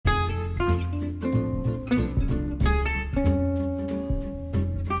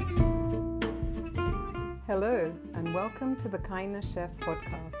Welcome to the Kindness Chef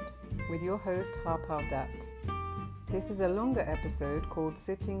podcast with your host Harpal Dat. This is a longer episode called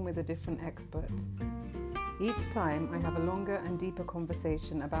Sitting with a Different Expert. Each time I have a longer and deeper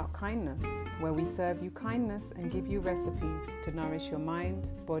conversation about kindness, where we serve you kindness and give you recipes to nourish your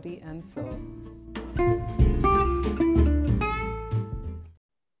mind, body and soul.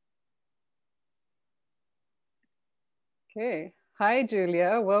 Okay. Hi,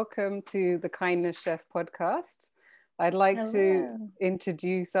 Julia. Welcome to the Kindness Chef podcast. I'd like to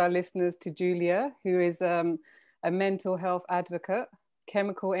introduce our listeners to Julia, who is a mental health advocate,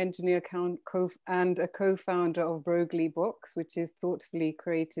 chemical engineer and a co-founder of Broglie Books, which is thoughtfully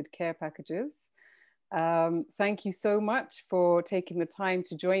created care packages. Thank you so much for taking the time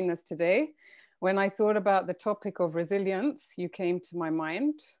to join us today. When I thought about the topic of resilience, you came to my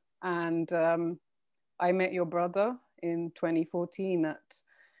mind, and I met your brother in 2014 at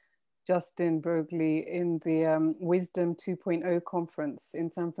Justin Broglie in the Wisdom 2.0 conference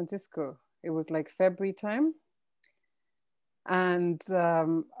in San Francisco. It was like February time. And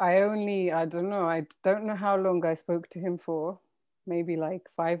I don't know how long I spoke to him for, maybe like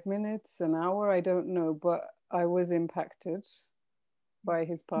 5 minutes, an hour, I don't know, but I was impacted by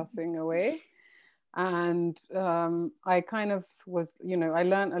his passing away. And I kind of was, I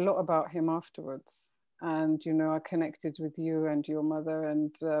learned a lot about him afterwards. And, I connected with you and your mother,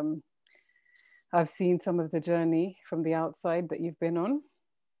 and I've seen some of the journey from the outside that you've been on.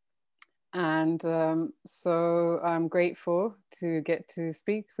 And so I'm grateful to get to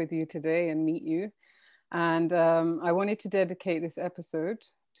speak with you today and meet you. And I wanted to dedicate this episode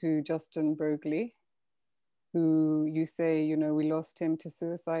to Justin Broglie, who you say, we lost him to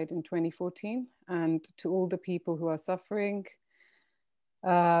suicide in 2014, and to all the people who are suffering.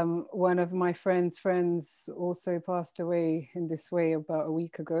 One of my friends also passed away in this way about a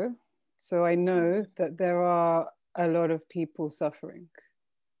week ago. So I know that there are a lot of people suffering.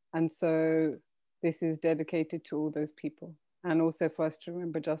 And so this is dedicated to all those people, and also for us to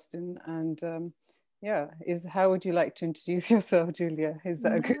remember Justin. And how would you like to introduce yourself, Julia? Is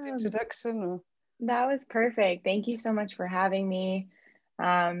that a good introduction? Or? That was perfect. Thank you so much for having me.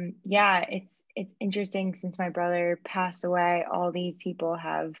 It's interesting, since my brother passed away, all these people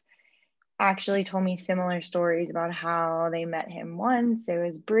have actually told me similar stories about how they met him once. It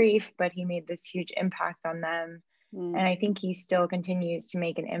was brief, but he made this huge impact on them. And I think he still continues to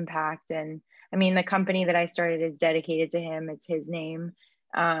make an impact. And I mean, the company that I started is dedicated to him. It's his name.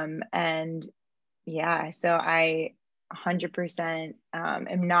 So I 100%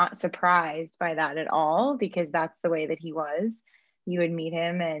 am not surprised by that at all, because that's the way that he was. You would meet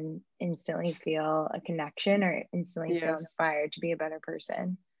him and instantly feel a connection, or instantly feel inspired to be a better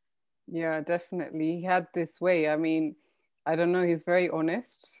person. Yeah, definitely. He had this way. I mean, I don't know, he's very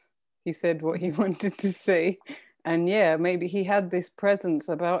honest. He said what he wanted to say. And maybe he had this presence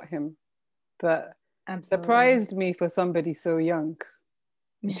about him that surprised me for somebody so young.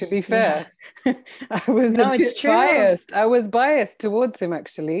 To be fair, I was a bit biased. I was biased towards him,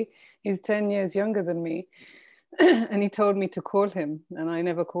 actually. He's 10 years younger than me. And he told me to call him, and I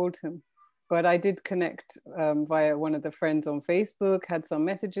never called him. But I did connect via one of the friends on Facebook, had some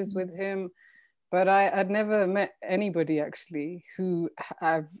messages with him. But I'd never met anybody, actually, who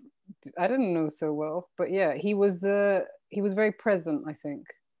I didn't know so well. But he was very present, I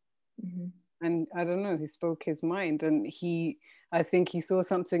think. Mm-hmm. And I don't know, he spoke his mind, and I think he saw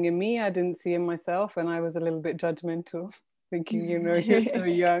something in me I didn't see in myself, and I was a little bit judgmental, thinking, you're so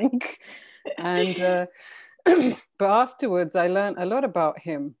young. And but afterwards I learned a lot about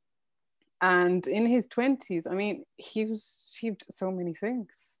him. And in his 20s, I mean, he achieved so many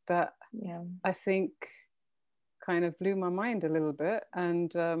things that I think kind of blew my mind a little bit.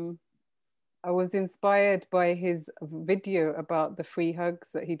 And I was inspired by his video about the free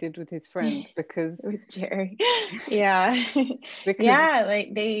hugs that he did with his friend, because with Jerry. Like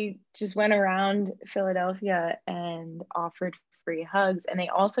they just went around Philadelphia and offered free hugs, and they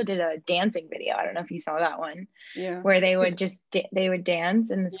also did a dancing video. I don't know if you saw that one, where they would they would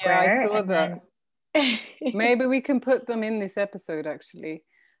dance in the square. I saw that. Maybe we can put them in this episode, actually.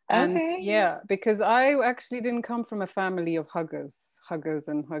 And because I actually didn't come from a family of huggers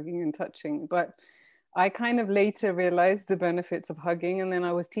and hugging and touching, but I kind of later realized the benefits of hugging. And then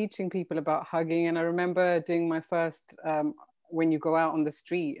I was teaching people about hugging. And I remember doing my first, when you go out on the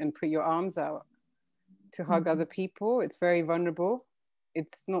street and put your arms out to hug other people, it's very vulnerable.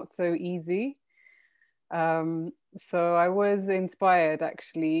 It's not so easy. So I was inspired,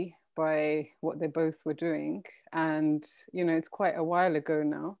 actually, by what they both were doing. And, it's quite a while ago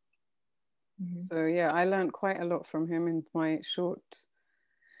now. So I learned quite a lot from him in my short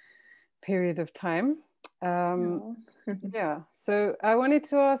period of time. Um, Oh. yeah. So I wanted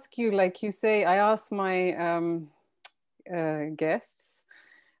to ask you, like you say, I asked my guests,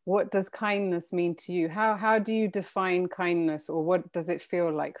 what does kindness mean to you? How do you define kindness, or what does it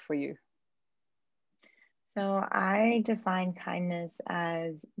feel like for you? So I define kindness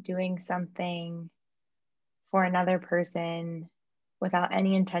as doing something for another person without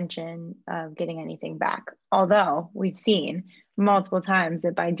any intention of getting anything back. Although we've seen multiple times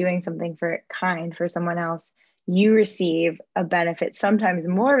that by doing something for kind for someone else, you receive a benefit, sometimes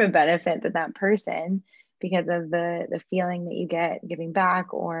more of a benefit than that person because of the feeling that you get giving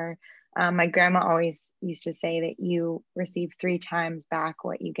back. Or my grandma always used to say that you receive 3 times back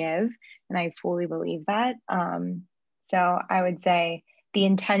what you give. And I fully believe that. So I would say the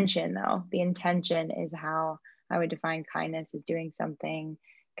intention, though, the intention is how I would define kindness as doing something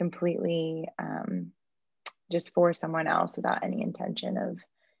completely just for someone else without any intention of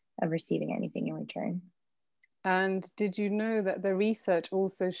receiving anything in return. And did you know that the research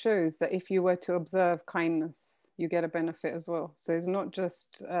also shows that if you were to observe kindness, you get a benefit as well? So it's not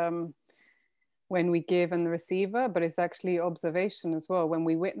just when we give and the receiver, but it's actually observation as well. When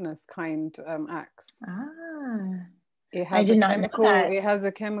we witness kind acts, Ah, it I has a did not know chemical. that. It has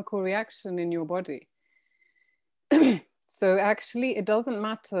a chemical reaction in your body. So actually, it doesn't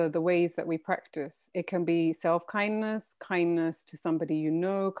matter the ways that we practice. It can be self-kindness, kindness to somebody you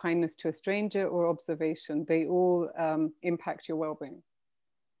know, kindness to a stranger, or observation. They all impact your well-being.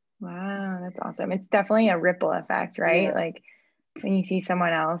 Wow, that's awesome. It's definitely a ripple effect, right? Yes. Like when you see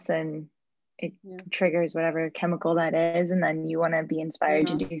someone else and it Yeah. triggers whatever chemical that is, and then you want to be inspired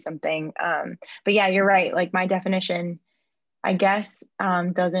to Yeah. do something. But yeah, you're right. Like my definition, I guess,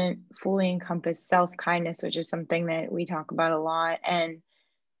 doesn't fully encompass self-kindness, which is something that we talk about a lot.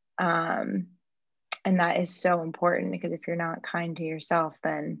 Um, and that is so important because if you're not kind to yourself,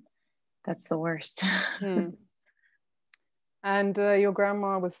 then that's the worst. Hmm. And your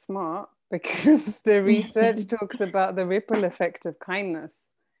grandma was smart because the research talks about the ripple effect of kindness.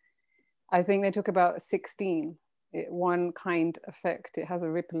 I think they took about 16. One kind effect. It has a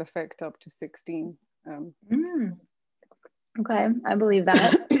ripple effect up to 16. Mm, okay, I believe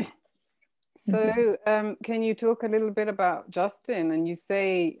that. So, can you talk a little bit about Justin? And you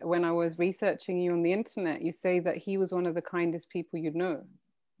say, when I was researching you on the internet, you say that he was one of the kindest people you know.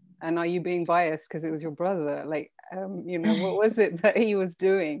 And are you being biased because it was your brother? Like, what was it that he was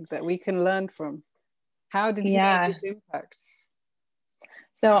doing that we can learn from? How did he make Yeah. this impact?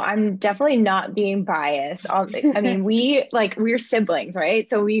 So I'm definitely not being biased. I mean, we're siblings, right?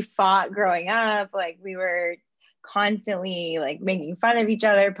 So we fought growing up. Like we were constantly like making fun of each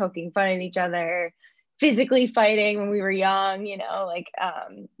other, poking fun at each other, physically fighting when we were young,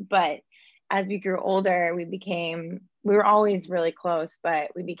 but as we grew older, we were always really close,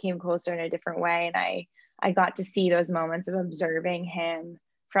 but we became closer in a different way. And I got to see those moments of observing him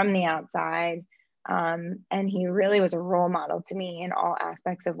from the outside, and he really was a role model to me in all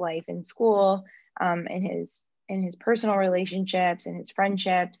aspects of life, in school, in his personal relationships, in his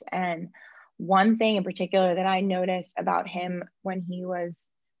friendships. And one thing in particular that I noticed about him when we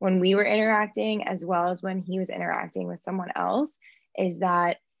were interacting, as well as when he was interacting with someone else, is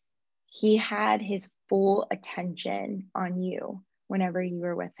that he had his full attention on you whenever you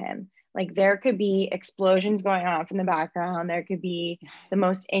were with him. Like there could be explosions going off in the background. There could be the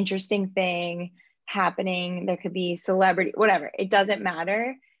most interesting thing happening. There could be celebrity, whatever. It doesn't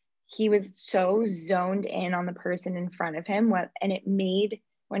matter. He was so zoned in on the person in front of him. And it made,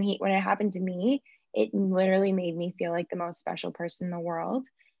 when it happened to me, it literally made me feel like the most special person in the world.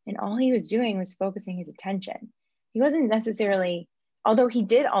 And all he was doing was focusing his attention. He wasn't necessarily, although he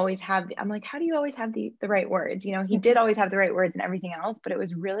did always have, I'm like, how do you always have the right words? He did always have the right words and everything else, but it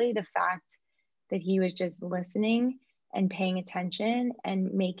was really the fact that he was just listening and paying attention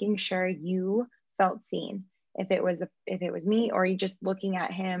and making sure you felt seen. If it was me, or you just looking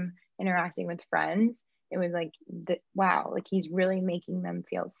at him interacting with friends, it was like, wow, like he's really making them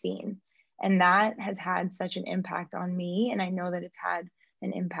feel seen. And that has had such an impact on me. And I know that it's had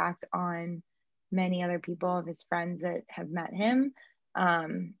an impact on many other people of his friends that have met him.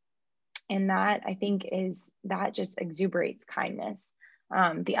 Um, and that I think that just exuberates kindness.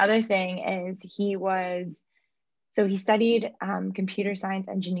 The other thing is he studied computer science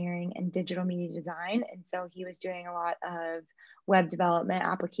engineering and digital media design. And so he was doing a lot of web development,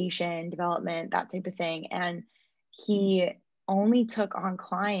 application development, that type of thing. And he only took on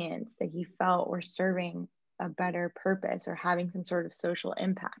clients that he felt were serving a better purpose or having some sort of social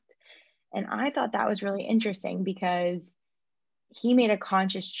impact. And I thought that was really interesting because he made a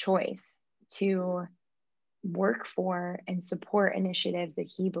conscious choice to work for and support initiatives that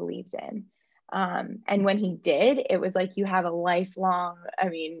he believed in. And when he did, it was like you have a lifelong, I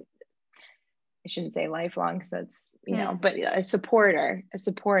mean, I shouldn't say lifelong because that's, you know, but a supporter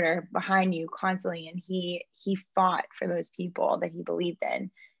behind you constantly. And he fought for those people that he believed in.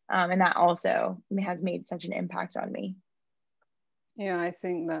 And that also has made such an impact on me. Yeah, I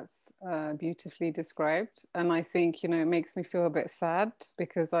think that's beautifully described. And I think, you know, it makes me feel a bit sad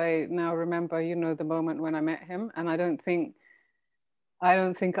because I now remember, you know, the moment when I met him, and I don't think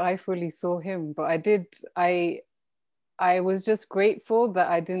I fully saw him, but I did. I was just grateful that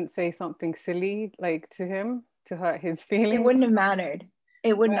I didn't say something silly like to him to hurt his It feelings. wouldn't have mattered.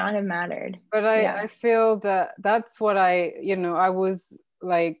 It would But, not have mattered. but Yeah. I feel that that's what you know, I was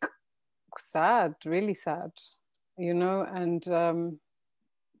like sad, really sad, you know, and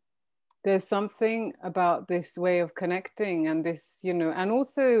there's something about this way of connecting and this, you know, and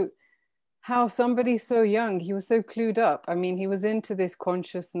also how somebody so young, he was so clued up. I mean, he was into this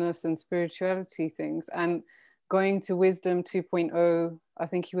consciousness and spirituality things and going to Wisdom 2.0. I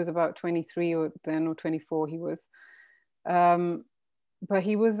think he was about 23 or then, or 24 he was. But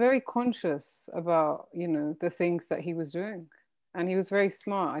he was very conscious about, you know, the things that he was doing. And he was very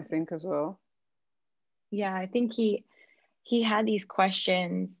smart, I think, as well. Yeah, I think he had these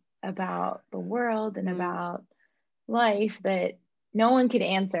questions about the world and about life that no one could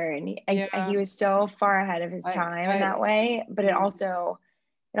answer, and he Yeah, was so far ahead of his time in that I, way. But it also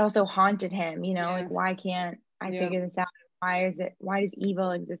haunted him, you know, like, why yes, can't I yeah. figure this out? Why does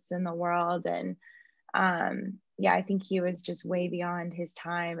evil exist in the world? And yeah, I think he was just way beyond his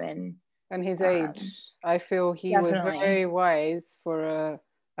time. And his age, um I feel he was definitely, very wise for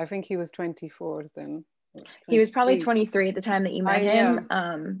I think he was 24 then, or he was probably 23. 23 at the time that you met him,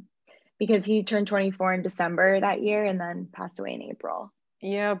 Yeah, because he turned 24 in December that year and then passed away in April.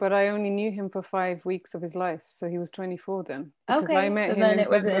 yeah, but I only knew him for 5 weeks of his life, so he was 24 then. Because I Okay, met so him then in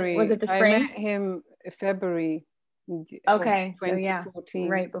was February. it the I met spring? him February of Okay, so yeah, 2014.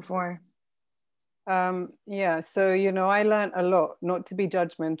 right before. Yeah, so you know, I learned a lot, not to be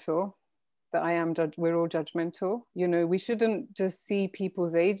judgmental, that we're all judgmental. You know, we shouldn't just see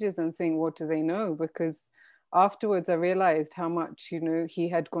people's ages and think, what do they know? Because afterwards I realized how much, you know, he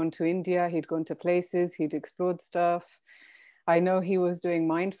had gone to India, he'd gone to places, he'd explored stuff. I know he was doing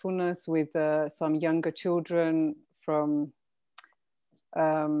mindfulness with some younger children from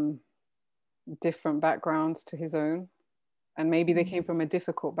um, different backgrounds to his own. And maybe they came Mhm. from a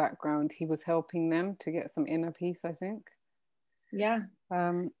difficult background. He was helping them to get some inner peace, I think. Yeah,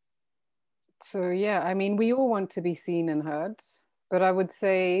 Um, So, yeah, I mean, we all want to be seen and heard, but I would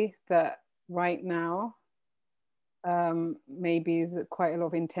say that right now, maybe is quite a lot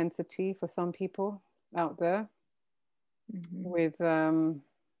of intensity for some people out there hmm, with,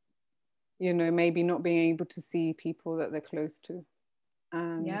 you know, maybe not being able to see people that they're close to.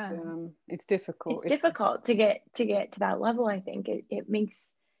 And yeah. it's difficult. It's It's difficult to get to that level. I think it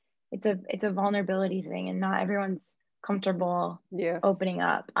makes it's a vulnerability thing, and not everyone's comfortable yes. opening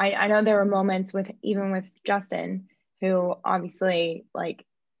up. I know there were moments with, even with Justin, who obviously, like,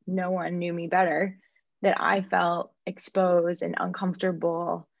 no one knew me better, that I felt exposed and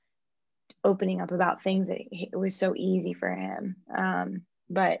uncomfortable opening up about things that it was so easy for him.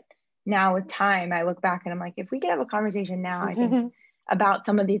 But now with time, I look back and I'm like, if we could have a conversation now, I think about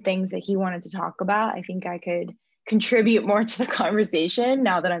some of the things that he wanted to talk about, I think I could contribute more to the conversation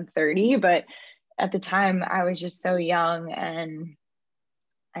now that I'm 30. But at the time, I was just so young, and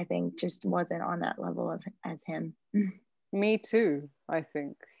I think just wasn't on that level of as him. Me too, I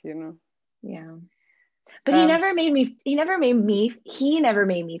think, you know. Yeah. But Um, he never made me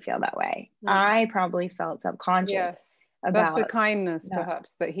feel that way. mm, I probably felt subconscious yes, that's the about kindness, that.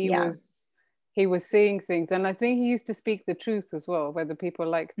 perhaps, that Yeah. he was seeing things, and I think he used to speak the truth as well, whether people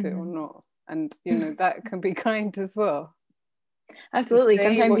liked it or Mhm. not. And you know, that can be kind as well, to Absolutely. say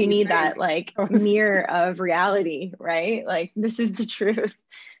Sometimes what you you need think. that, like, mirror of reality, right? Like, this is the truth.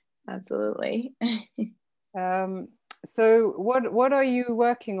 Absolutely. um, so what are you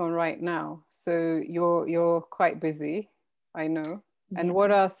working on right now? So you're quite busy, I know. And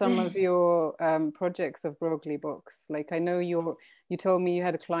what are some Yeah. of your projects of Broglie Books? Like I know you told me you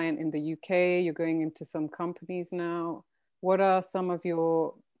had a client in the UK, you're going into some companies now. What are some of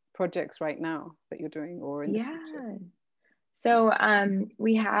your projects right now that you're doing or in the future? Yeah. So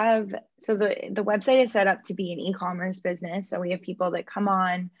we have, so the website is set up to be an e-commerce business. So we have people that come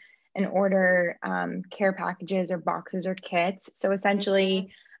on and order care packages or boxes or kits. So Mhm.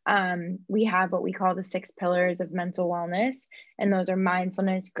 essentially, we have what we call the 6 pillars of mental wellness, and those are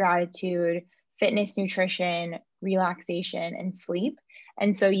mindfulness, gratitude, fitness, nutrition, relaxation, and sleep.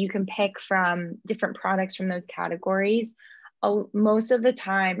 And so you can pick from different products from those categories. most of the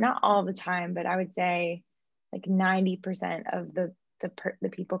time, not all the time, but I would say like 90% of the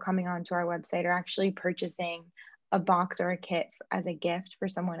people coming onto our website are actually purchasing a box or a kit as a gift for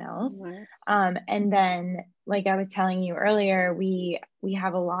someone else. Nice. And then, like I was telling you earlier, we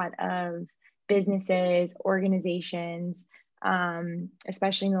have a lot of businesses, organizations,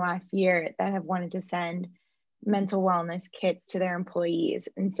 especially in the last year, that have wanted to send mental wellness kits to their employees.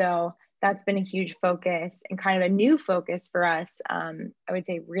 And so that's been a huge focus and kind of a new focus for us. I would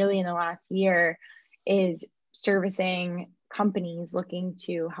say really in the last year is servicing companies looking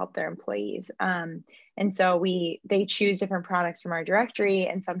to help their employees. And so they choose different products from our directory,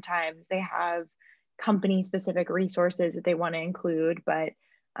 and sometimes they have company specific resources that they want to include. But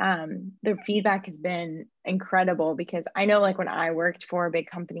the feedback has been incredible, because I know, like when I worked for a big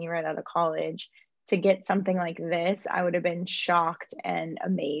company right out of college, to get something like this, I would have been shocked and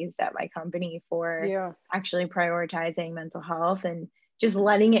amazed at my company for Yes. actually prioritizing mental health and just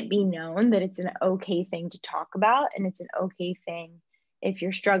letting it be known that it's an okay thing to talk about, and it's an okay thing if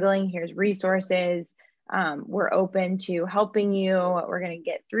you're struggling. Here's resources. We're open to helping you. We're going to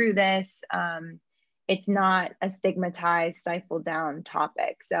get through this. It's not a stigmatized, stifled down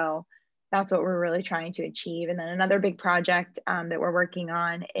topic. So that's what we're really trying to achieve. And then another big project that we're working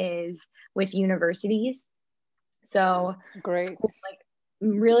on is with universities. So Great. schools, like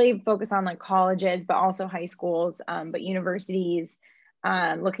really focus on like colleges, but also high schools, but universities,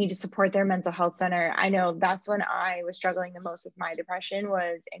 looking to support their mental health center. I know that's when I was struggling the most with my depression,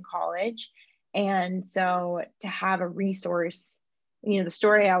 was in college. And so to have a resource, the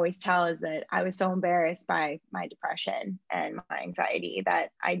story I always tell is that I was so embarrassed by my depression and my anxiety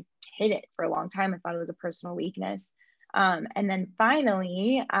that I hid it for a long time. I thought it was a personal weakness. And then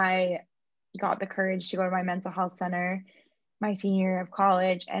finally, I got the courage to go to my mental health center my senior year of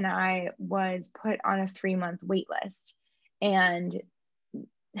college, and I was put on a 3-month wait list. And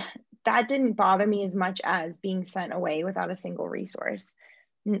that didn't bother me as much as being sent away without a single resource.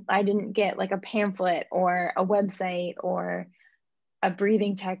 I didn't get like a pamphlet or a website or a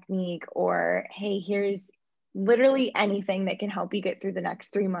breathing technique, or hey, here's literally anything that can help you get through the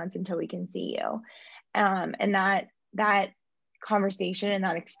next 3 months until we can see you. And that conversation and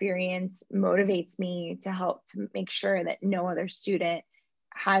that experience motivates me to help to make sure that no other student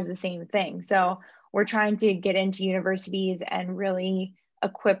has the same thing. So we're trying to get into universities and really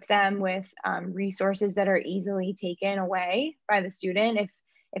equip them with resources that are easily taken away by the student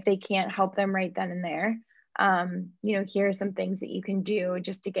if they can't help them right then and there. Here are some things that you can do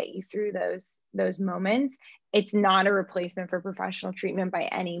just to get you through those moments. It's not a replacement for professional treatment by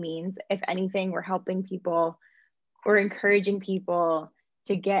any means. If anything, we're helping people, we're encouraging people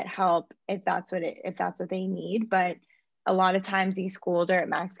to get help if that's what they need. But a lot of times these schools are at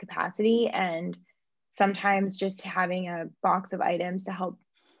max capacity, and sometimes just having a box of items to help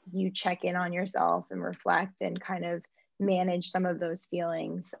you check in on yourself and reflect and kind of manage some of those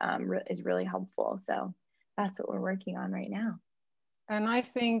feelings is really helpful. So that's what we're working on right now. And I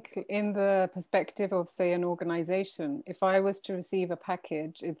think in the perspective of, say, an organization, if I was to receive a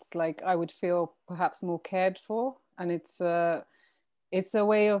package, it's like I would feel perhaps more cared for. And it's a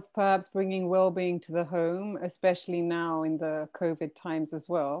way of perhaps bringing well-being to the home, especially now in the COVID times as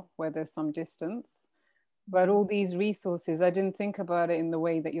well, where there's some distance. But all these resources, I didn't think about it in the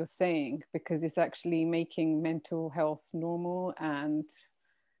way that you're saying, because it's actually making mental health normal, and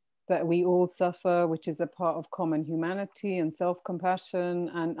that we all suffer, which is a part of common humanity and self-compassion.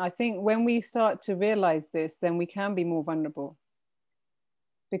 And I think when we start to realize this, then we can be more vulnerable.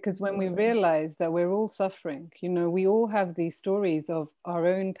 Because when we realize that we're all suffering, we all have these stories of our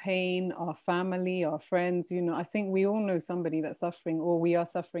own pain, our family, our friends, I think we all know somebody that's suffering, or we are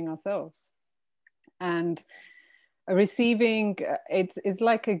suffering ourselves. And receiving, it's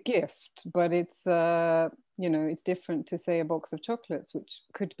like a gift, but it's it's different to, say, a box of chocolates, which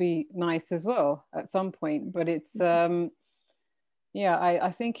could be nice as well at some point. But it's I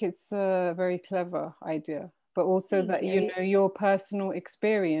think it's a very clever idea, but also that your personal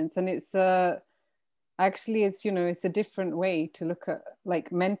experience, and it's actually it's it's a different way to look at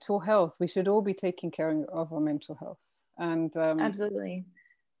like mental health. We should all be taking care of our mental health. And absolutely.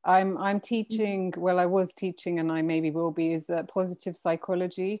 I'm teaching, well, I was teaching, and I maybe will be, is positive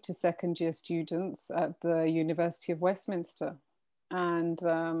psychology to second-year students at the University of Westminster. And,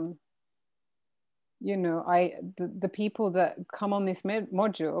 the people that come on this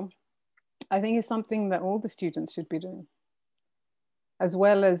module, I think is something that all the students should be doing, as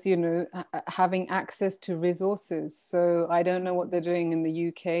well as, having access to resources. So I don't know what they're doing in the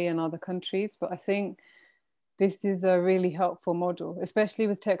UK and other countries, but I think this is a really helpful model, especially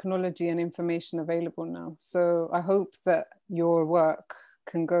with technology and information available now. So I hope that your work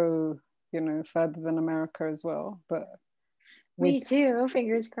can go, further than America as well. But me too,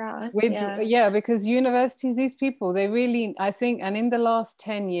 fingers crossed. Yeah, because universities, these people, they really, I think, and in the last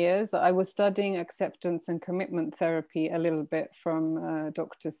 10 years, I was studying acceptance and commitment therapy a little bit from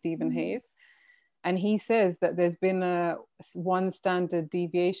Dr. Stephen Hayes. And he says that there's been a one standard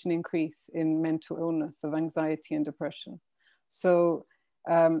deviation increase in mental illness of anxiety and depression. So,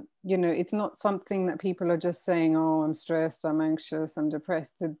 it's not something that people are just saying, oh, I'm stressed, I'm anxious, I'm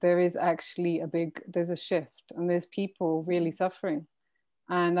depressed. There is actually there's a shift, and there's people really suffering.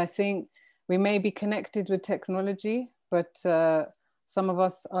 And I think we may be connected with technology, but some of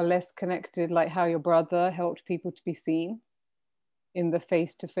us are less connected, like how your brother helped people to be seen in the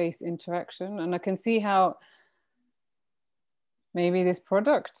face-to-face interaction. And I can see how maybe this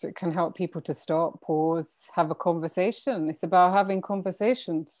product can help people to stop, pause, have a conversation. It's about having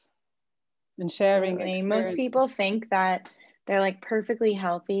conversations and sharing experiences. Most people think that they're like perfectly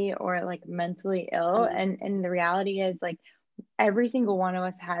healthy or like mentally ill. And the reality is, like, every single one of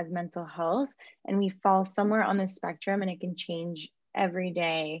us has mental health, and we fall somewhere on the spectrum, and it can change every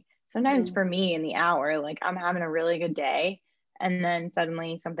day. Sometimes for me, in the hour, like I'm having a really good day, and then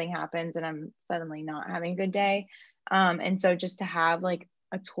suddenly something happens and I'm suddenly not having a good day. And so just to have like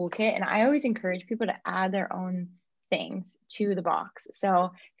a toolkit, and I always encourage people to add their own things to the box. So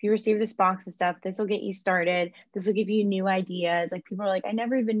if you receive this box of stuff, this will get you started. This will give you new ideas. Like, people are like, I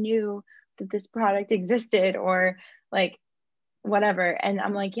never even knew that this product existed, or like whatever. And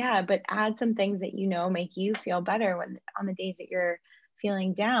I'm like, yeah, but add some things that make you feel better when on the days that you're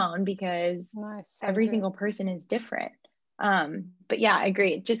feeling down, because every single person is different. But yeah, I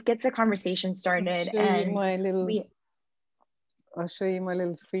agree. It just gets the conversation started. I'll show you my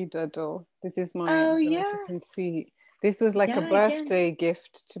little Frida doll. This is my, oh if yeah, you can see. This was like a birthday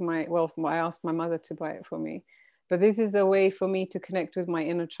gift to I asked my mother to buy it for me. But this is a way for me to connect with my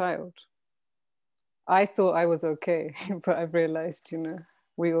inner child. I thought I was okay, but I've realized,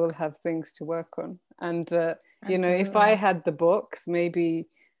 we all have things to work on. And, if I had the box, maybe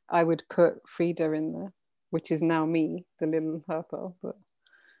I would put Frida in there, which is now me, the little Harper. But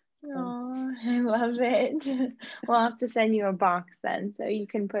oh, I love it. We'll have to send you a box then, so you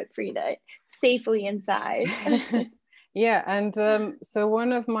can put Frida safely inside. Yeah, and so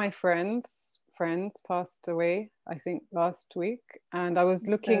one of my friends passed away, I think last week, and I was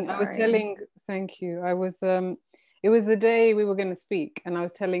looking. I was telling, thank you. It was the day we were going to speak, and I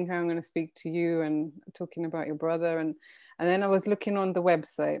was telling her I'm going to speak to you and talking about your brother, and then I was looking on the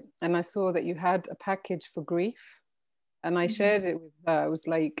website, and I saw that you had a package for grief, and I shared it with her. I was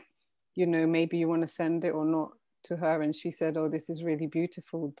like, maybe you want to send it or not to her, and she said, oh, this is really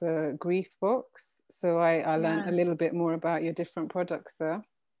beautiful, the grief box. So I learned a little bit more about your different products there.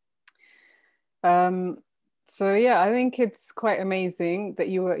 So yeah, I think it's quite amazing that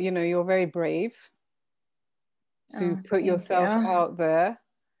you're very brave to put yourself out there,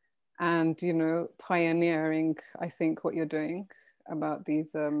 and pioneering, I think, what you're doing about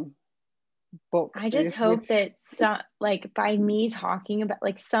these boxes. I just hope that by me talking about,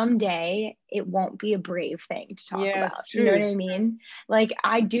 like, someday it won't be a brave thing to talk about. True. You know what I mean? Like,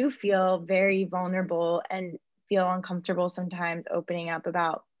 I do feel very vulnerable and feel uncomfortable sometimes opening up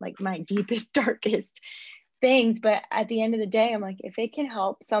about like my deepest, darkest things. But at the end of the day, I'm like, if it can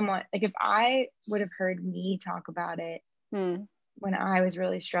help someone, like if I would have heard me talk about it when I was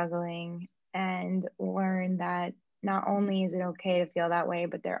really struggling, and learned that not only is it okay to feel that way,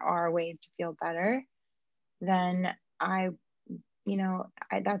 but there are ways to feel better, then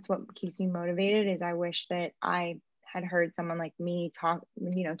that's what keeps me motivated. Is I wish that I had heard someone like me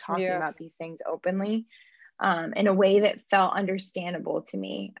talking about these things openly, in a way that felt understandable to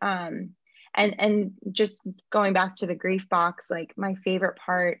me. And just going back to the grief box, like my favorite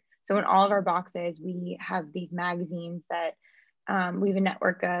part, so in all of our boxes, we have these magazines that we have a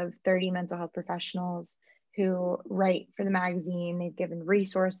network of 30 mental health professionals who write for the magazine. They've given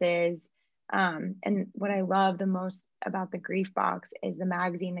resources. And what I love the most about the grief box is the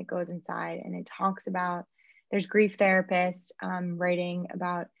magazine that goes inside, and it talks about, there's grief therapists writing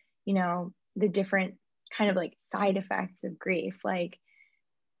about, the different kind of like side effects of grief. Like,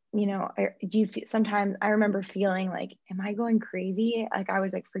 sometimes I remember feeling like, am I going crazy? Like I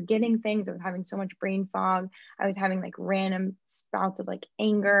was like forgetting things. I was having so much brain fog. I was having like random spouts of like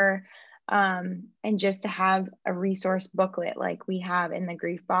anger. And just to have a resource booklet like we have in the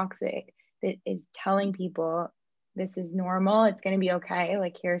grief box that is telling people this is normal, it's going to be okay.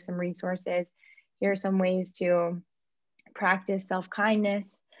 Like, here are some resources. Here are some ways to practice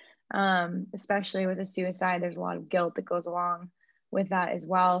self-kindness. especially with a suicide. There's a lot of guilt that goes along with that as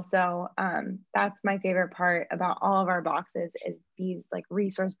well. So that's my favorite part about all of our boxes is these like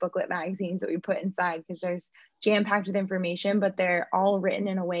resource booklet magazines that we put inside, because there's jam-packed with information, but they're all written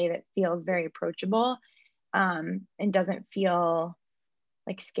in a way that feels very approachable, and doesn't feel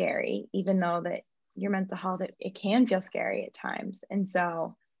like scary, even though that your mental health, it can feel scary at times. And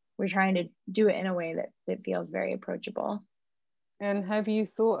so we're trying to do it in a way that feels very approachable. And have you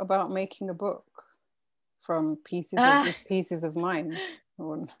thought about making a book from pieces of mind?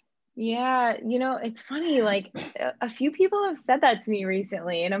 Yeah, it's funny, like a few people have said that to me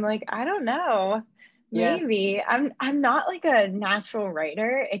recently, and I'm like, I don't know. Maybe. Yes. I'm not like a natural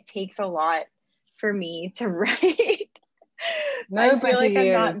writer. It takes a lot for me to write. I feel like Nobody I'm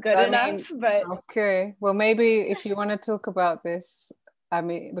is. not good I enough, mean, but okay. Well, maybe if you want to talk about this, I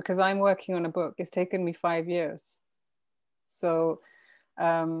mean, because I'm working on a book, it's taken me 5 years. So,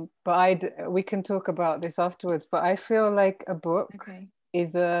 we can talk about this afterwards. But I feel like a book okay.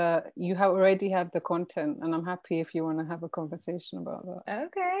 is already have the content, and I'm happy if you want to have a conversation about that.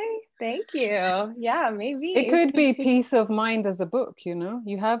 Okay, thank you. Yeah, It maybe. could be peace of mind as a book,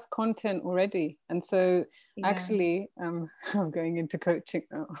 you have content already. And so Yeah. actually, I'm going into coaching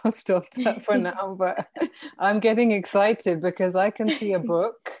now. I'll stop that for now, but I'm getting excited because I can see a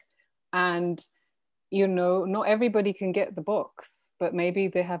book and, not everybody can get the books, but maybe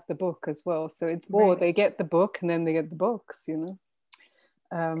they have the book as well. So or Right. they get the book and then they get the books.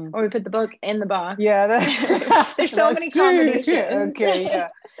 Or we put the book in the box. Yeah, There's so many true. combinations. Okay, yeah.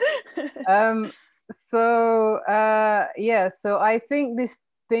 So I think this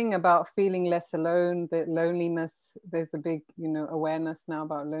thing about feeling less alone, the loneliness, there's a big, awareness now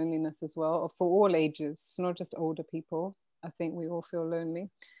about loneliness as well, for all ages, not just older people. I think we all feel lonely.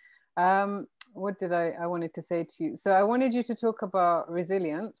 What did I wanted to say to you? So I wanted you to talk about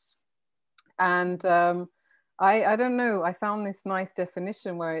resilience. And I don't know, I found this nice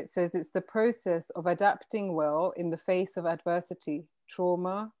definition where it says it's the process of adapting well in the face of adversity,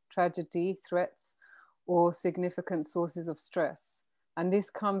 trauma, tragedy, threats, or significant sources of stress. And this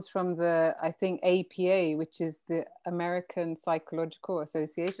comes from I think, APA, which is the American Psychological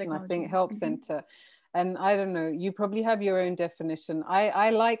Association, I think, Help Center. And I don't know, you probably have your own definition.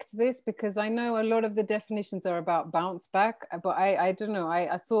 I liked this because I know a lot of the definitions are about bounce back, but I don't know,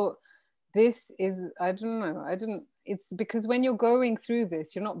 I thought this is, I don't know, it's because when you're going through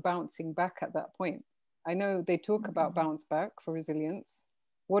this, you're not bouncing back at that point. I know they talk about bounce back for resilience.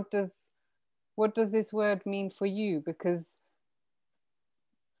 What does this word mean for you? Because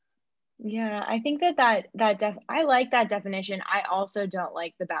yeah, I think I like that definition. I also don't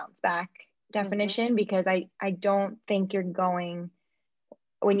like the bounce back definition, because I don't think you're going,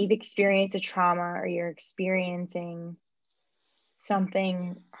 when you've experienced a trauma or you're experiencing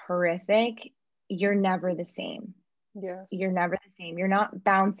something horrific, you're never the same. yes, You're never the same. You're not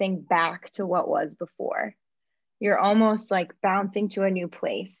bouncing back to what was before. You're almost like bouncing to a new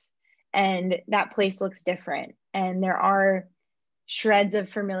place, and that place looks different. And there are shreds of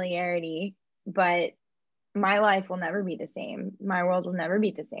familiarity, but my life will never be the same. My world will never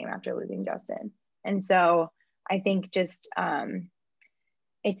be the same after losing Justin. And so I think just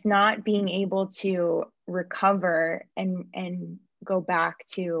it's not being able to recover and go back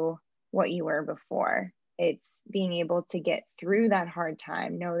to what you were before. It's being able to get through that hard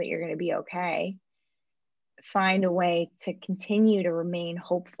time, know that you're going to be okay, find a way to continue to remain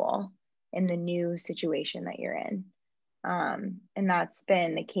hopeful in the new situation that you're in. And that's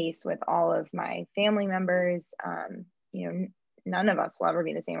been the case with all of my family members. None of us will ever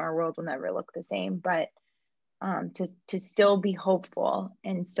be the same. Our world will never look the same, but to still be hopeful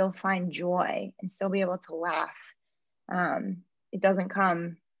and still find joy and still be able to laugh. It doesn't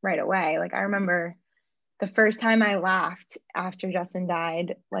come right away. Like, I remember the first time I laughed after Justin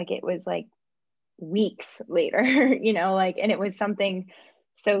died, like it was like weeks later, and it was something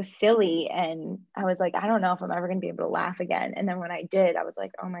so silly. And I was like, I don't know if I'm ever going to be able to laugh again. And then when I did, I was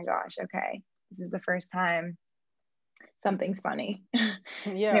like, oh my gosh, okay, this is the first time something's funny.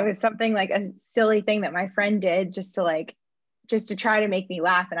 yeah. And it was something like a silly thing that my friend did just to try to make me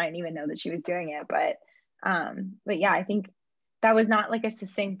laugh. And I didn't even know that she was doing it. But yeah, I think that was not like a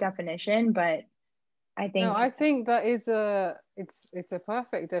succinct definition, but I think that is it's a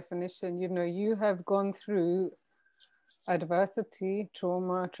perfect definition. You have gone through adversity,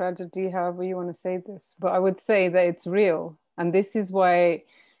 trauma, tragedy, however you want to say this, but I would say that it's real. And this is why,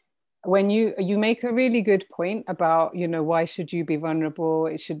 when you make a really good point about, why should you be vulnerable?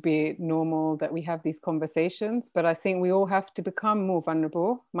 It should be normal that we have these conversations, but I think we all have to become more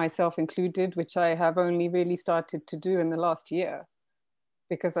vulnerable, myself included, which I have only really started to do in the last year,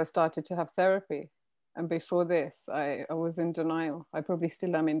 because I started to have therapy. And before this, I was in denial. I probably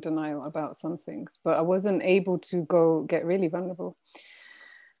still am in denial about some things, but I wasn't able to go get really vulnerable.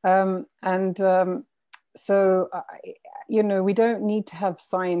 And so, you know, we don't need to have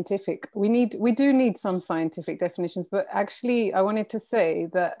scientific, we do need some scientific definitions, but actually I wanted to say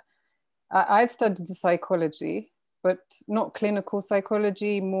that I've studied psychology, but not clinical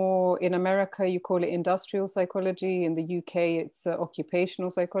psychology, more in America, you call it industrial psychology. In the UK, it's occupational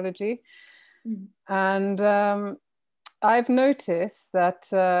psychology. Mm. And I've noticed that,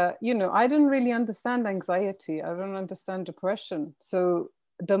 you know, I didn't really understand anxiety. I don't understand depression. So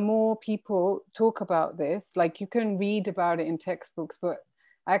the more people talk about this, like you can read about it in textbooks, but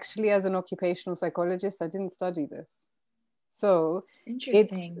actually as an occupational psychologist, I didn't study this. So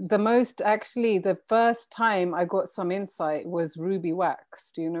it's the most, actually, the first time I got some insight was Ruby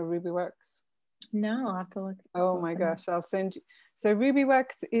Wax. Do you know Ruby Wax? No, I'll have to look. Oh my gosh, I'll send you. So Ruby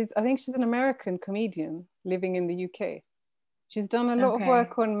Wax is, I think she's an American comedian living in the UK. She's done a lot of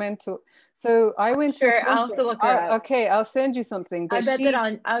work on mental. So I went to a I'll have to look her up. Okay, I'll send you something. But I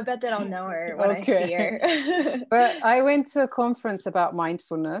bet that I'll know her when I see her. But I went to a conference about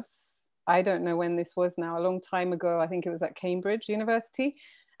mindfulness. I don't know when this was now, a long time ago. I think it was at Cambridge University.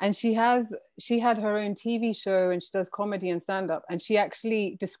 And she had her own TV show, and she does comedy and stand-up. And she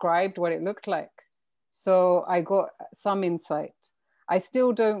actually described what it looked like. So I got some insight. I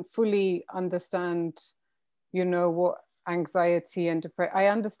still don't fully understand, you know, what I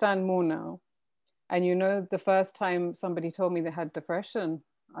understand more now. And you know, the first time somebody told me they had depression,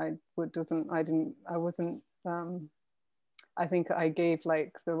 I think I gave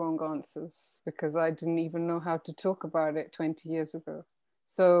like the wrong answers because I didn't even know how to talk about it 20 years ago.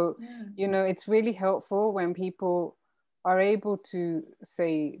 So, you know, it's really helpful when people are able to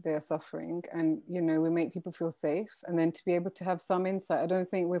say they're suffering, and, you know, we make people feel safe, and then to be able to have some insight. I don't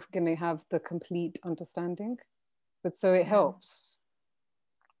think we're going to have the complete understanding, but so it helps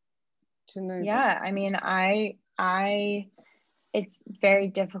to know. I mean, it's very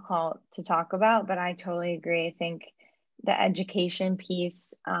difficult to talk about, but I totally agree. I think the education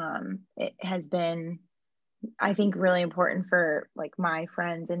piece, it has been, I think, really important for like my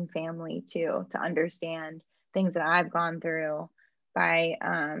friends and family too, to understand things that I've gone through by,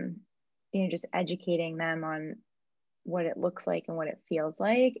 you know, just educating them on what it looks like and what it feels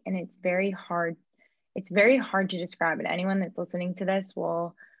like. And it's very hard to describe. And anyone that's listening to this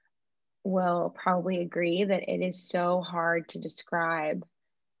will probably agree that it is so hard to describe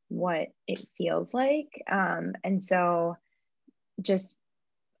what it feels like. And so just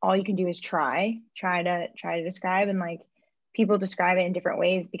all you can do is try to describe, and like people describe it in different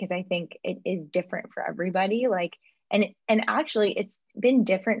ways because I think it is different for everybody. Like, and actually it's been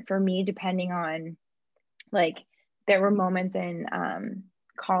different for me depending on, like, there were moments in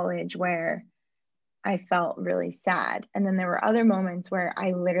college where I felt really sad. And then there were other moments where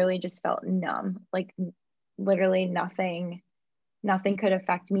I literally just felt numb, like literally nothing could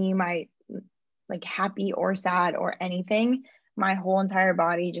affect me, my like happy or sad or anything. My whole entire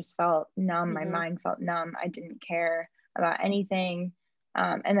body just felt numb. My mind felt numb. I didn't care about anything.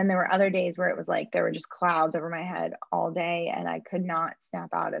 And then there were other days where it was like there were just clouds over my head all day, and I could not snap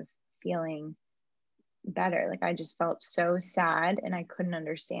out of feeling better. Like I just felt so sad, and I couldn't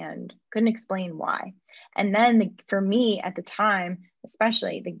explain why. And then for me at the time,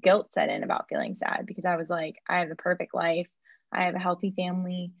 especially, the guilt set in about feeling sad, because I was like, I have the perfect life. I have a healthy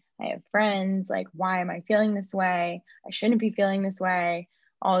family. I have friends. Like, why am I feeling this way? I shouldn't be feeling this way.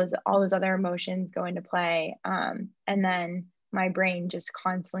 All those other emotions go into play. And then my brain just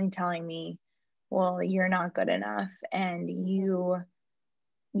constantly telling me, well, you're not good enough, and you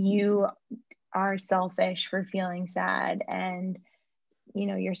are selfish for feeling sad, and you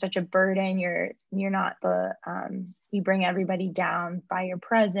know, you're such a burden, you're not the you bring everybody down by your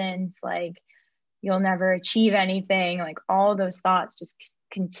presence, like you'll never achieve anything. Like all those thoughts just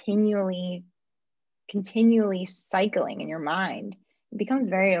continually cycling in your mind. It becomes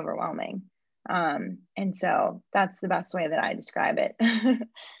very overwhelming. And so that's the best way that I describe it.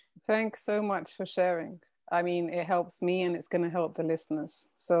 Thanks so much for sharing. I mean, it helps me, and it's going to help the listeners.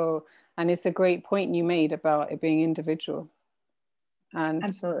 So, and it's a great point you made about it being individual. And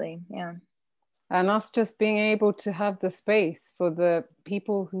absolutely, yeah. And us just being able to have the space for the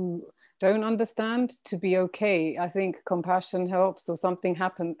people who don't understand to be okay. I think compassion helps, or something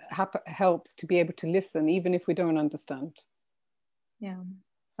helps to be able to listen, even if we don't understand. Yeah.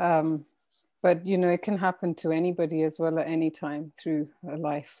 But, you know, it can happen to anybody as well at any time through a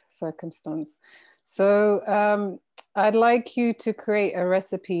life circumstance. So I'd like you to create a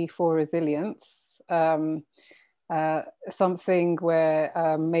recipe for resilience. something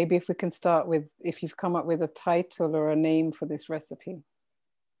where maybe if we can start with, if you've come up with a title or a name for this recipe.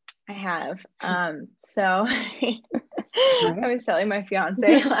 I have. So I was telling my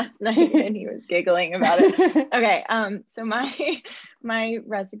fiance last night and he was giggling about it. Okay. So my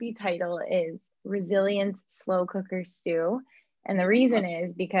recipe title is Resilience Slow Cooker Stew. And the reason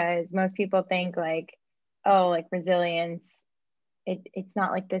is because most people think like, oh, like resilience, it's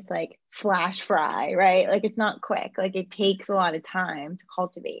not like this like flash fry, right? Like it's not quick. Like it takes a lot of time to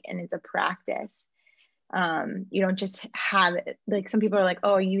cultivate and it's a practice. You don't just have it. Like some people are like,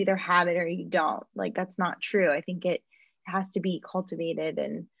 oh, you either have it or you don't. Like that's not true. I think it has to be cultivated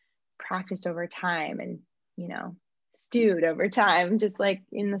and practiced over time and, you know, stewed over time, just like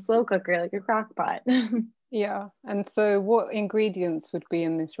in the slow cooker, like a crock pot. Yeah. And so what ingredients would be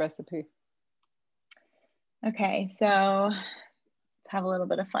in this recipe? Okay, so let's have a little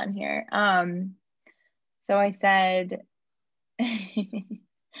bit of fun here. So I said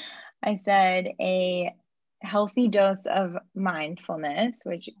I said a healthy dose of mindfulness,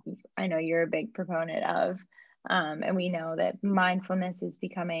 which I know you're a big proponent of. And we know that mindfulness is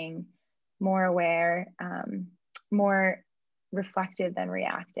becoming more aware, more reflective than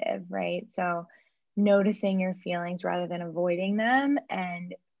reactive, right? So noticing your feelings rather than avoiding them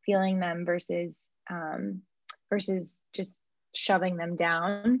and feeling them versus just shoving them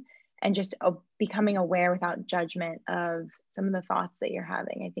down and just becoming aware without judgment of some of the thoughts that you're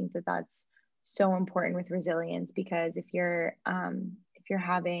having. I think that that's so important with resilience, because if you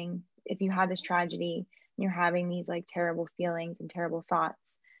have this tragedy and you're having these like terrible feelings and terrible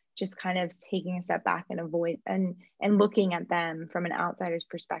thoughts, just kind of taking a step back and avoid and looking at them from an outsider's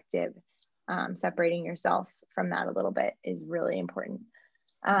perspective, separating yourself from that a little bit is really important.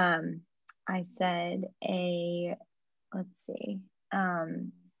 I said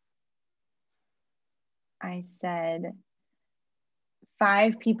I said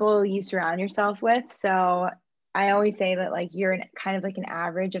 5 people you surround yourself with. So I always say that like you're kind of like an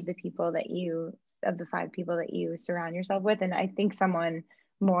average of the 5 people that you surround yourself with. And I think someone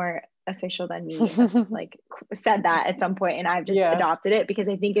more official than me like said that at some point, and I've just adopted it because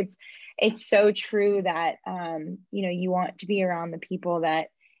I think it's so true that you know, you want to be around the people that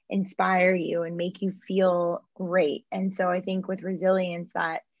inspire you and make you feel great. And so I think with resilience,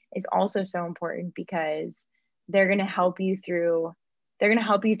 that is also so important because they're going to help you through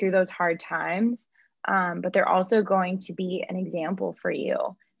those hard times, but they're also going to be an example for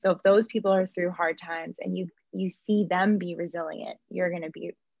you. So if those people are through hard times and you see them be resilient, you're going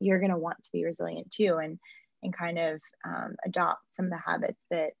to want to be resilient too, and kind of adopt some of the habits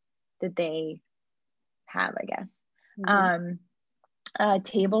that they have, I guess. Mm-hmm. A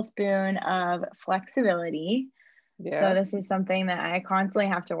tablespoon of flexibility. So this is something that I constantly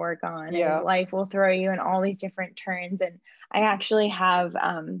have to work on. And life will throw you in all these different turns. And I actually have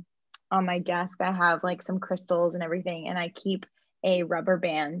on my desk, I have like some crystals and everything. And I keep a rubber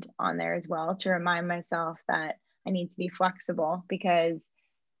band on there as well to remind myself that I need to be flexible, because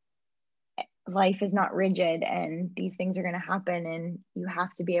life is not rigid and these things are going to happen. And you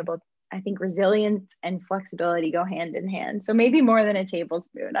have to be able to, I think resilience and flexibility go hand in hand. So maybe more than a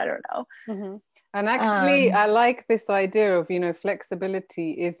tablespoon, I don't know. Mm-hmm. And actually, I like this idea of, you know,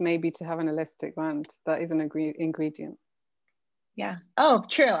 flexibility is maybe to have an elastic band. That is an ingredient. Yeah. Oh,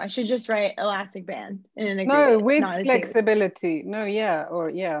 true. I should just write elastic band in an ingredient. No, with flexibility. No,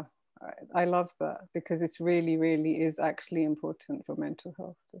 I love that, because it's really, really is actually important for mental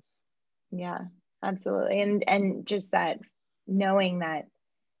health. Yeah, absolutely. And just that knowing that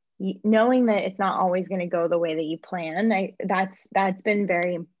it's not always going to go the way that you plan. That's been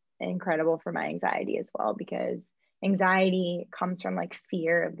very incredible for my anxiety as well, because anxiety comes from like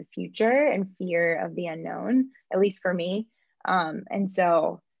fear of the future and fear of the unknown, at least for me. And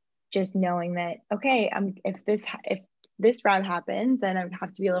so just knowing that, okay, if this route happens, then I would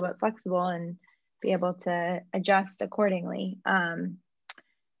have to be a little bit flexible and be able to adjust accordingly.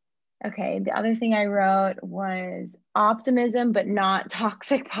 Okay, the other thing I wrote was optimism, but not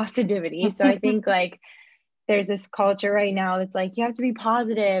toxic positivity. So I think like there's this culture right now that's like, you have to be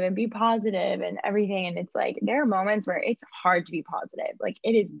positive and everything. And it's like, there are moments where it's hard to be positive. Like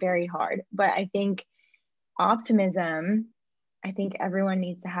it is very hard. But I think optimism, I think everyone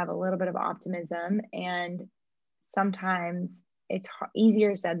needs to have a little bit of optimism. And sometimes it's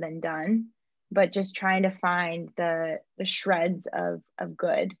easier said than done, but just trying to find the shreds of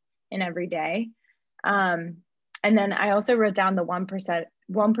good in every day. And then I also wrote down the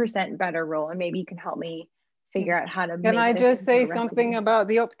 1% better rule, and maybe you can help me figure out how to Can I just say something about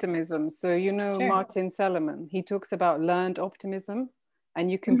the optimism? So, you know, Sure. Martin Seligman, he talks about learned optimism,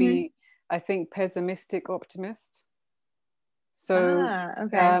 and you can be I think, pessimistic optimist. So,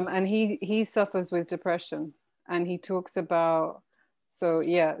 okay. and he suffers with depression, and he talks about, so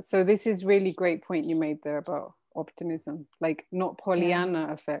yeah, so this is really great point you made there about optimism, like not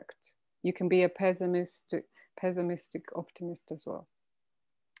Pollyanna effect. You can be a pessimistic optimist as well.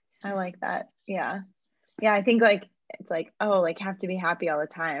 I like that. Yeah. Yeah, I think like it's like, oh, like have to be happy all the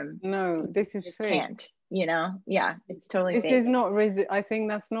time. No, this is Just fake. can't, you know? Yeah, it's totally This fake. is not I think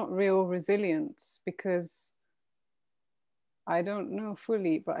that's not real resilience, because I don't know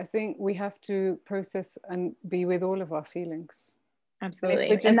fully, but I think we have to process and be with all of our feelings. Absolutely.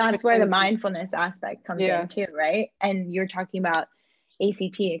 And that's where the mindfulness aspect comes in too, yes, right? And you're talking about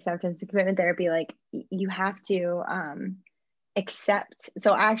ACT, acceptance and commitment therapy, like you have to accept.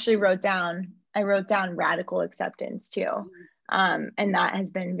 So I actually wrote down radical acceptance too. And that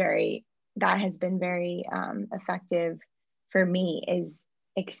has been very effective for me, is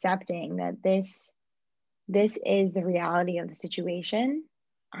accepting that this is the reality of the situation.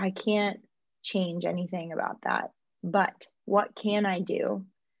 I can't change anything about that. But what can I do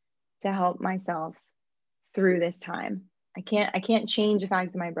to help myself through this time? I can't change the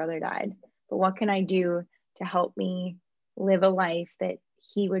fact that my brother died, but what can I do to help me live a life that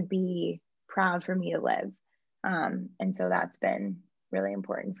he would be proud for me to live? And so that's been really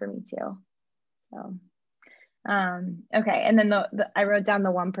important for me too. So, okay. And then I wrote down the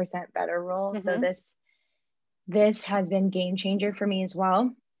 1% better rule. So this has been game changer for me as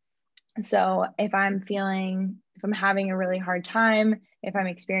well. So if I'm having a really hard time, if I'm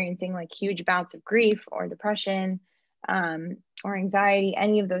experiencing like huge bouts of grief or depression, or anxiety,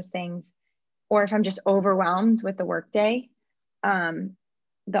 any of those things, or if I'm just overwhelmed with the workday,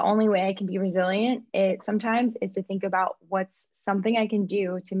 the only way I can be resilient sometimes is to think about what's something I can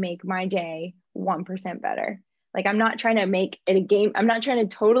do to make my day 1% better. Like I'm not trying to make it a game. I'm not trying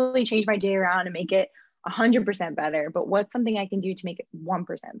to totally change my day around and make it 100% better, but what's something I can do to make it 1%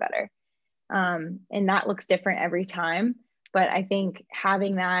 better? And that looks different every time. But I think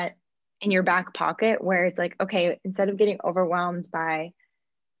having that in your back pocket where it's like, okay, instead of getting overwhelmed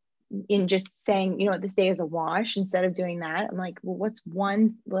in just saying, you know what, this day is a wash, instead of doing that, I'm like, well, what's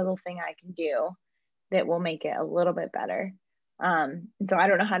one little thing I can do that will make it a little bit better? And so I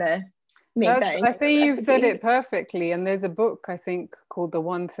don't know how to make that. I think you've said it perfectly. And there's a book, I think, called The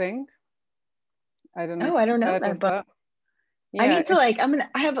One Thing. I don't know. Oh, I don't know that book. Yeah, I need to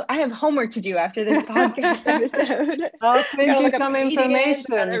I have homework to do after this podcast episode. I'll send you some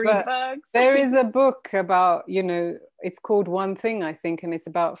information. But there is a book about, it's called One Thing, I think, and it's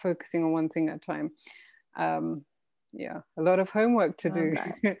about focusing on one thing at a time. Yeah, a lot of homework to do.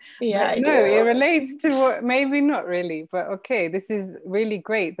 Yeah, it relates to what, maybe not really, but okay, this is really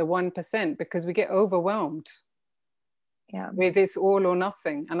great, the 1%, because we get overwhelmed with this all or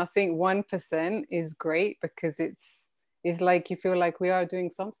nothing. And I think 1% is great because it's like you feel like we are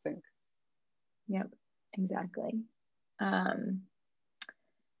doing something. Yep, exactly. And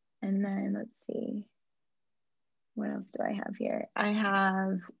then let's see, what else do I have here? I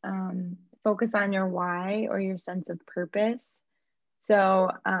have focus on your why or your sense of purpose. So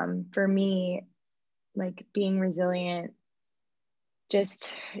for me, like being resilient,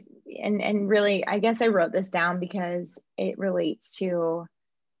 just and really, I guess I wrote this down because it relates to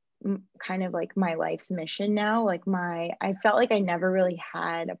kind of like my life's mission now. Like I felt like I never really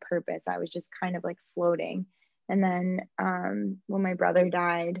had a purpose. I was just kind of like floating. And then when my brother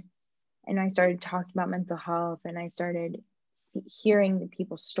died and I started talking about mental health and I started hearing the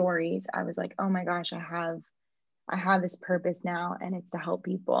people's stories, I was like, oh my gosh, I have this purpose now, and it's to help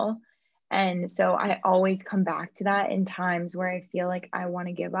people. And so I always come back to that in times where I feel like I want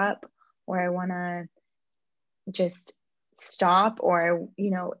to give up, or I want to just stop, or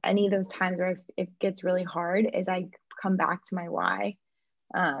any of those times where it gets really hard, is I come back to my why,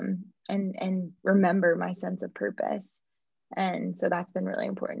 and remember my sense of purpose. And so that's been really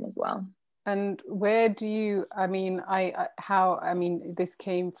important as well. And where do you, this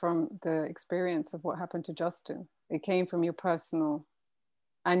came from the experience of what happened to Justin. It came from your personal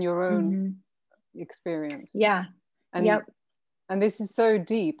and your own experience. Yeah. And yep. And this is so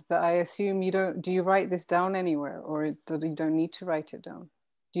deep that I assume do you write this down anywhere, or you don't need to write it down?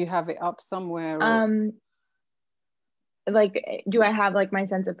 Do you have it up somewhere? Or? Like, do I have like my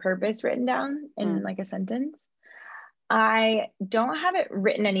sense of purpose written down in like a sentence? I don't have it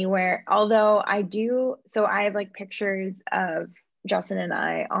written anywhere, although I do. So I have like pictures of Justin and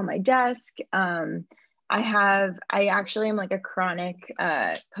I on my desk. I actually am like a chronic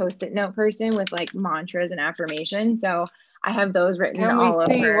Post-it note person with like mantras and affirmations. So I have those written all over.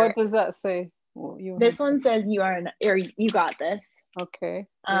 Can we see? What does that say? This one says you got this. Okay.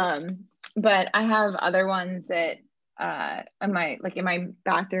 But I have other ones that in my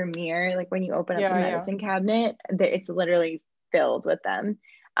bathroom mirror, like when you open up the Yeah, yeah. medicine cabinet, that it's literally filled with them.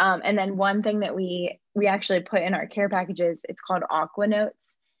 And then one thing that we actually put in our care packages, it's called Aqua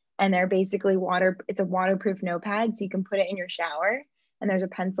Notes, and they're basically water. It's a waterproof notepad, so you can put it in your shower, and there's a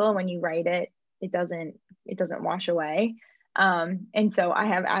pencil. And when you write it, it doesn't wash away. And so I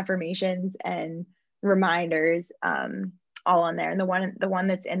have affirmations and reminders all on there. And the one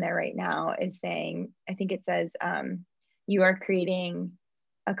that's in there right now is saying, I think it says, you are creating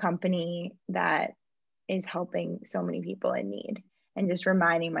a company that is helping so many people in need. And just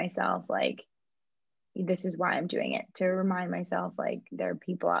reminding myself, like, this is why I'm doing it, to remind myself, like, there are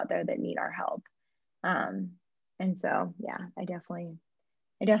people out there that need our help. And so, yeah, I definitely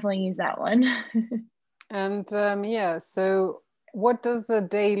use that one. And yeah, so what does a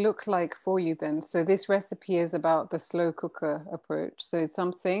day look like for you then? So this recipe is about the slow cooker approach. So it's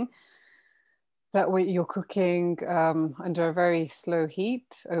something that you're cooking under a very slow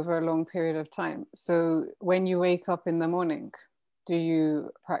heat over a long period of time. So when you wake up in the morning, do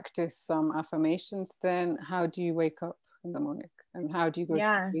you practice some affirmations then? How do you wake up in the morning? And how do you go to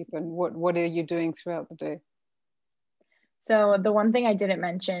Yeah. sleep? And what are you doing throughout the day? So the one thing I didn't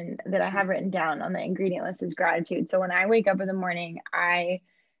mention that I have written down on the ingredient list is gratitude. So when I wake up in the morning,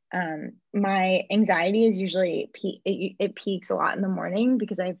 my anxiety is usually it peaks a lot in the morning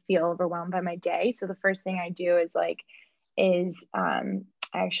because I feel overwhelmed by my day. So the first thing I do is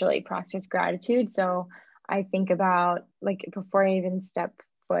actually practice gratitude. So I think about, like, before I even step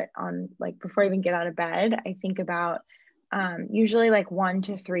foot on, like, before I even get out of bed, I think about usually like 1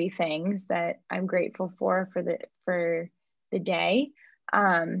 to 3 things that I'm grateful for the day.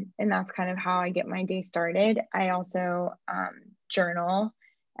 And that's kind of how I get my day started. I also journal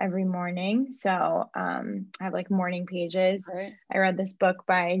every morning. So I have like morning pages. Right. I read this book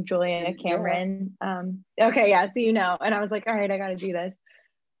by Julia Yeah. Cameron. Okay, yeah, so you know, and I was like, all right, I got to do this.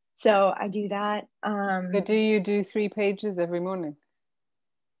 So I do that. So do you do 3 pages every morning?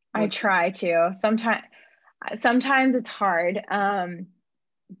 I What? try to. Sometimes it's hard,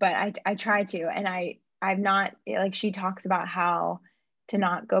 but I try to, and I've not, like, she talks about how to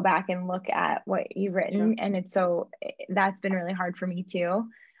not go back and look at what you've Yeah. written, and that's been really hard for me too.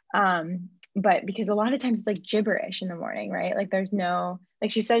 But because a lot of times it's like gibberish in the morning, right? Like, there's no, like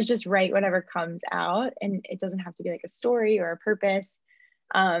she says, just write whatever comes out, and it doesn't have to be like a story or a purpose.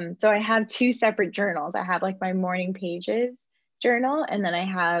 So I have 2 separate journals. I have like my morning pages journal, and then I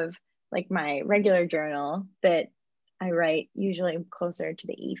have like my regular journal that I write usually closer to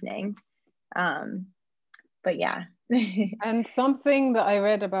the evening. Um, but yeah. And something that I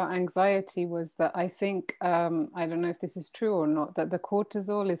read about anxiety was that I think, I don't know if this is true or not, that the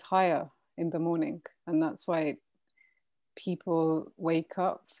cortisol is higher in the morning. And that's why people wake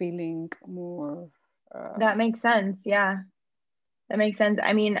up feeling more. That makes sense. Yeah, that makes sense.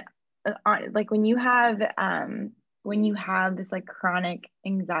 I mean, like when you have this like chronic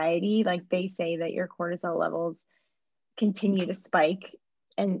anxiety, like they say that your cortisol levels continue to spike,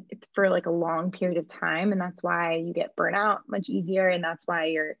 and it's for like a long period of time, and that's why you get burnout much easier, and that's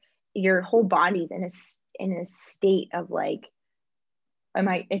why your whole body's in a state of like,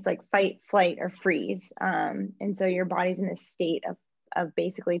 it's like fight, flight, or freeze. And so your body's in this state of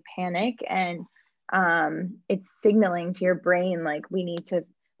basically panic, and it's signaling to your brain, like, we need to,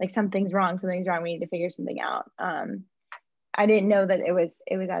 like, something's wrong, we need to figure something out. I didn't know that it was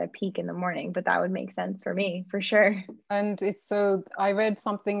at a peak in the morning, but that would make sense for me for sure. And it's so, I read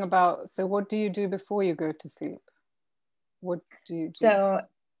something about, so what do you do before you go to sleep? What do you do? So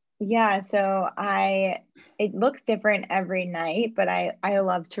yeah, so it looks different every night, but I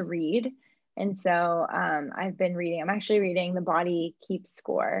love to read. And so I've been reading. I'm actually reading The Body Keeps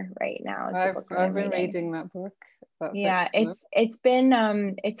Score right now, is the book that I've I'm been reading. reading that book. That's Yeah, excellent. it's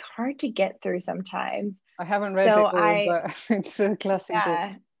been it's hard to get through sometimes. I haven't read So it all, but it's a classic book.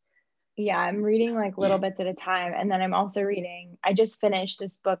 yeah, yeah, I'm reading like little bits at a time. And then I'm also reading, I just finished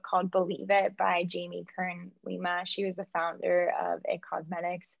this book called Believe It by Jamie Kern Lima. She was the founder of It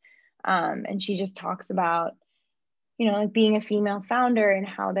Cosmetics. And she just talks about, like, being a female founder and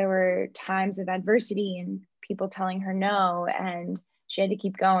how there were times of adversity and people telling her no, and she had to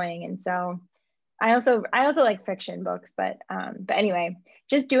keep going. And so I also like fiction books, but anyway,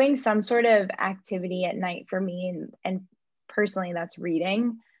 just doing some sort of activity at night for me, and personally that's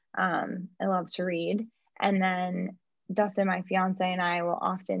reading. I love to read. And then Dustin, my fiance, and I will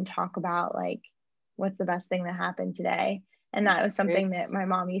often talk about, like, what's the best thing that happened today. And that was Great. something that my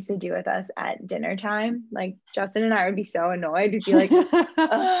mom used to do with us at dinner time. Like, Justin and I would be so annoyed. We'd be like, like,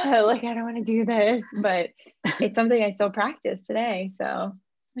 I don't want to do this, but it's something I still practice today. So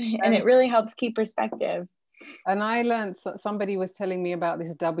And it really helps keep perspective. And I learned, somebody was telling me about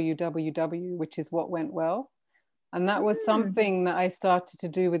this WWW, which is what went well. And that was something that I started to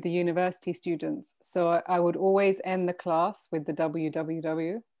do with the university students. So I would always end the class with the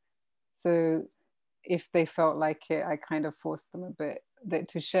WWW. So if they felt like it, I kind of forced them a bit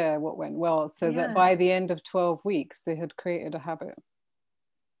to share what went well, so that by the end of 12 weeks, they had created a habit.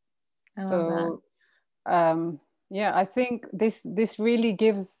 I love that. Yeah, I think this really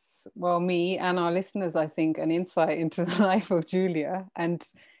gives, well, me and our listeners, I think, an insight into the life of Julia. And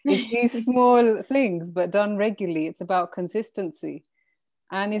it's these small things, but done regularly. It's about consistency.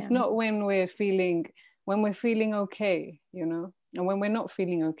 And it's not when we're feeling okay, you know. And when we're not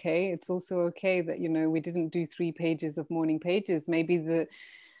feeling okay, it's also okay that, you know, we didn't do 3 pages of morning pages. Maybe the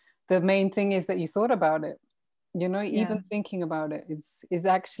main thing is that you thought about it. You know, even thinking about it is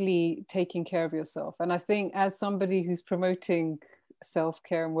actually taking care of yourself. And I think as somebody who's promoting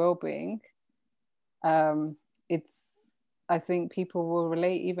self-care and well-being, I think people will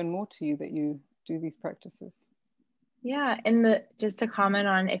relate even more to you that you do these practices. Yeah, and just to comment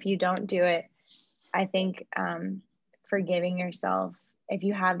on, if you don't do it, I think forgiving yourself if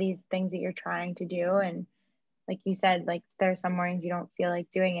you have these things that you're trying to do, and like you said, like there are some mornings you don't feel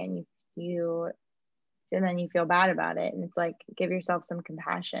like doing it, and then you feel bad about it, and it's like, give yourself some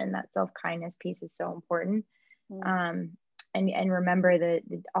compassion. That self-kindness piece is so important. And remember that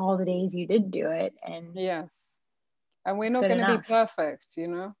all the days you did do it, and yes, and we're not going to be perfect, you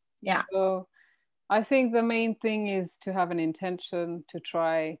know. So I think the main thing is to have an intention to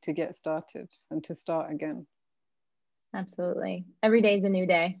try to get started and to start again. Absolutely. Every day is a new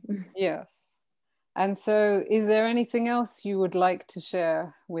day. Yes. And so is there anything else you would like to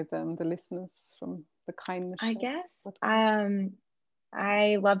share with them, the listeners, from the kindness show? I guess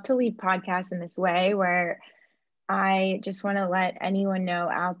I love to lead podcasts in this way, where I just want to let anyone know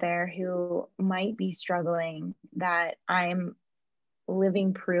out there who might be struggling that I'm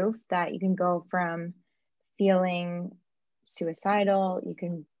living proof that you can go from feeling suicidal, you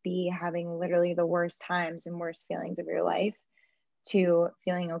can be having literally the worst times and worst feelings of your life, to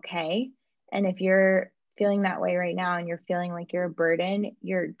feeling okay. And if you're feeling that way right now and you're feeling like you're a burden,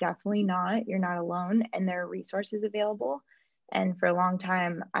 you're definitely not. You're not alone, and there are resources available. And for a long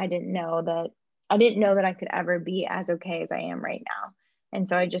time, I didn't know that I could ever be as okay as I am right now. And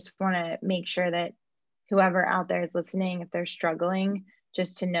so I just want to make sure that whoever out there is listening, if they're struggling,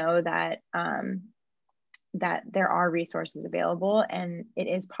 just to know that that there are resources available, and it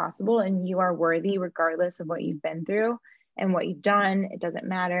is possible, and you are worthy regardless of what you've been through and what you've done. It doesn't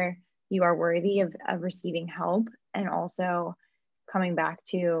matter. You are worthy of receiving help, and also coming back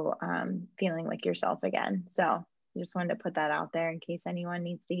to feeling like yourself again. So I just wanted to put that out there in case anyone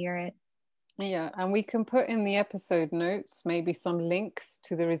needs to hear it. Yeah, and we can put in the episode notes maybe some links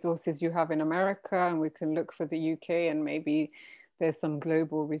to the resources you have in America, and we can look for the UK, and maybe there's some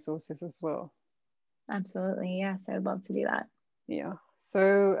global resources as well. Absolutely. Yes, I would love to do that. Yeah.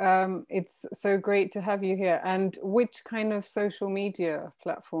 So it's so great to have you here. And which kind of social media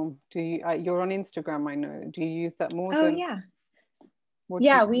platform do you, you're on Instagram, I know. Do you use that more than?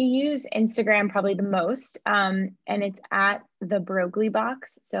 Yeah, we use Instagram probably the most. And it's at the Broglie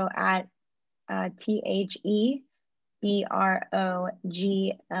box. So at TheBrogliebox.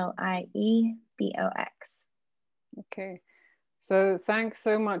 Okay. So thanks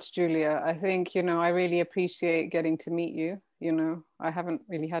so much, Julia. I think, you know, I really appreciate getting to meet you. You know, I haven't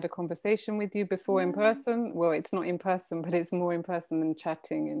really had a conversation with you before in person. Well, it's not in person, but it's more in person than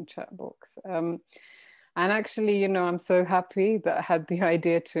chatting in chat box. And actually, you know, I'm so happy that I had the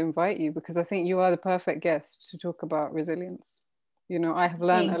idea to invite you, because I think you are the perfect guest to talk about resilience. You know, I have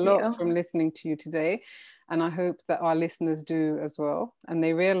learned a lot from listening to you today, and I hope that our listeners do as well. And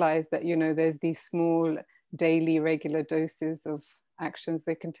they realize that, you know, there's these small daily regular doses of actions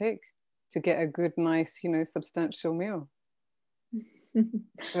they can take to get a good, nice, you know, substantial meal.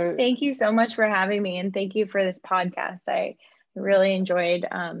 So, thank you so much for having me, and thank you for this podcast. I really enjoyed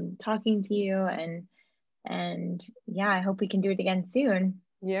talking to you, and yeah, I hope we can do it again soon.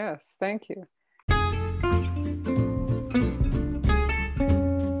 Yes, thank you.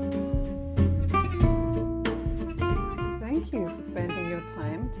 Thank you for spending your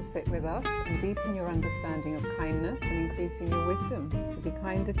time to sit with us and deepen your understanding of kindness and increasing your wisdom to be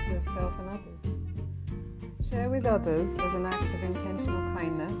kinder to yourself and others. Share with others as an act of intentional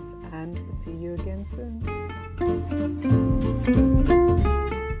kindness, and see you again soon.